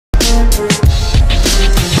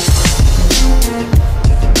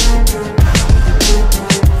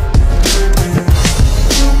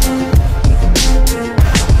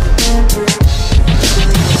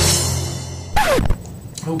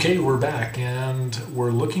and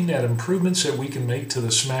we're looking at improvements that we can make to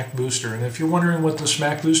the smack booster. And if you're wondering what the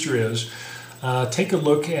smack booster is, take a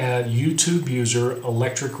look at YouTube user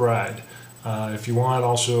Electric Ride. If you want,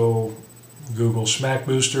 also Google Smack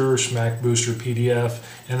Booster PDF,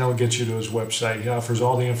 and it'll get you to his website. He offers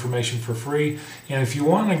all the information for free. And if you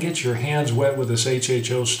want to get your hands wet with this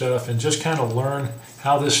HHO stuff and just kind of learn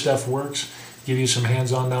how this stuff works, give you some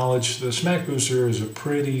hands-on knowledge, the Smack Booster is a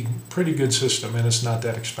pretty good system, and it's not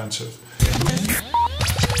that expensive.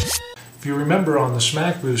 If you remember, on the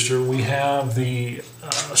Smack Booster, we have the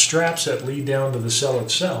straps that lead down to the cell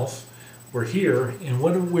itself. We're here, and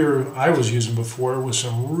what I was using before was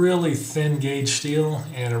some really thin gauge steel,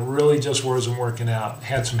 and it really just wasn't working out.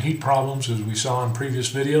 Had some heat problems, as we saw in previous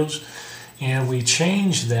videos, and we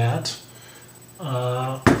changed that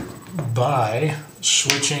by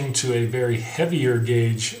switching to a very heavier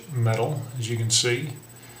gauge metal, as you can see,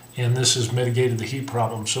 and this has mitigated the heat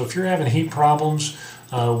problem. So if you're having heat problems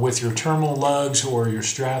with your terminal lugs or your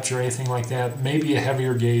straps or anything like that, maybe a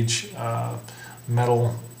heavier gauge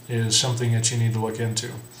metal is something that you need to look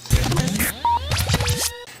into.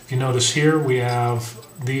 If you notice here, we have,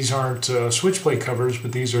 these aren't switch plate covers,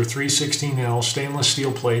 but these are 316L stainless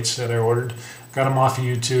steel plates that I ordered. Got them off of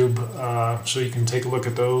YouTube, so you can take a look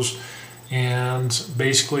at those. And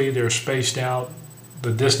basically they're spaced out.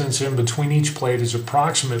 The distance in between each plate is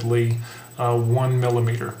approximately 1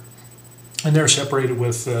 millimeter. And they're separated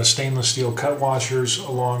with stainless steel cut washers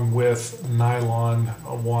along with nylon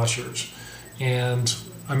washers. And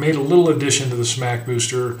I made a little addition to the Smack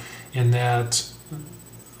Booster in that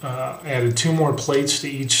added 2 more plates to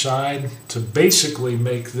each side to basically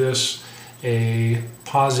make this a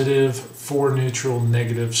positive, 4 neutral,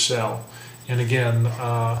 negative cell. And again,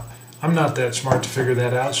 I'm not that smart to figure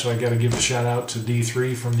that out, so I got to give a shout out to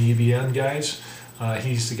D3 from the EVN guys.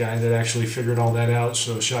 He's the guy that actually figured all that out,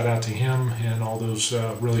 so shout out to him and all those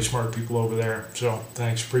really smart people over there. So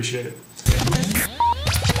thanks, appreciate it.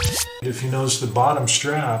 If you notice the bottom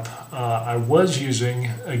strap, I was using,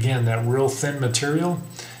 again, that real thin material.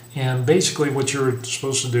 And basically what you're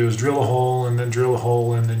supposed to do is drill a hole and then drill a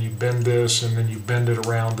hole, and then you bend this and then you bend it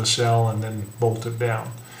around the cell and then bolt it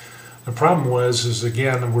down. The problem is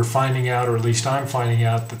again, we're finding out, or at least I'm finding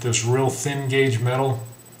out, that this real thin gauge metal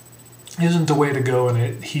isn't the way to go, and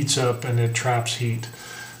it heats up and it traps heat.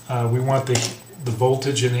 We want the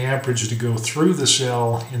voltage and the amperage to go through the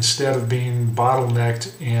cell instead of being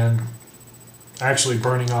bottlenecked and actually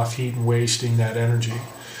burning off heat and wasting that energy.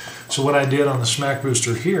 So what I did on the Smack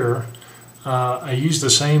Booster here, I used the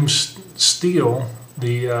same steel,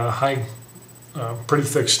 the pretty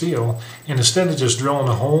thick steel, and instead of just drilling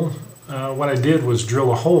a hole, what I did was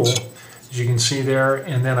drill a hole, as you can see there,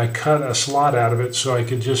 and then I cut a slot out of it so I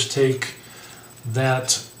could just take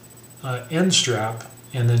that end strap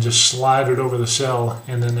and then just slide it over the cell,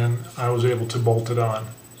 and then I was able to bolt it on.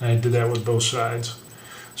 And I did that with both sides.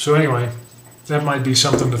 So anyway, that might be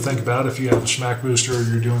something to think about if you have a Smack Booster or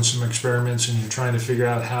you're doing some experiments and you're trying to figure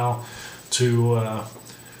out how to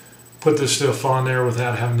put this stuff on there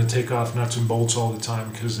without having to take off nuts and bolts all the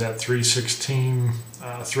time, because that 316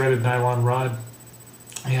 threaded nylon rod,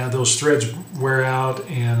 yeah, those threads wear out,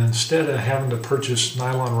 and instead of having to purchase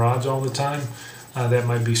nylon rods all the time, that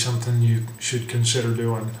might be something you should consider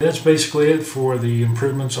doing. That's basically it for the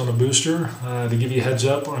improvements on the booster. To give you a heads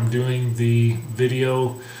up, I'm doing the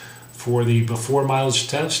video for the before mileage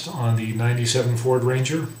test on the 97 Ford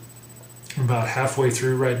Ranger. I'm about halfway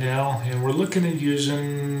through right now, and we're looking at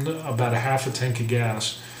using about a half a tank of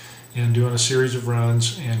gas and doing a series of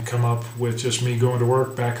runs and come up with just me going to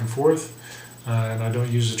work back and forth. And I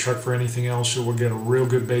don't use the truck for anything else, so we'll get a real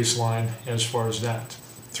good baseline as far as that.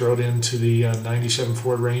 Throw it into the 97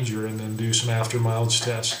 Ford Ranger and then do some after mileage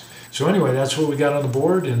tests. So anyway, that's what we got on the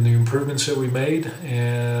board and the improvements that we made.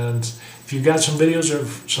 And if you've got some videos or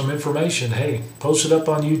some information, hey, post it up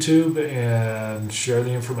on YouTube and share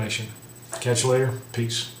the information. Catch you later.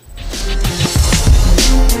 Peace.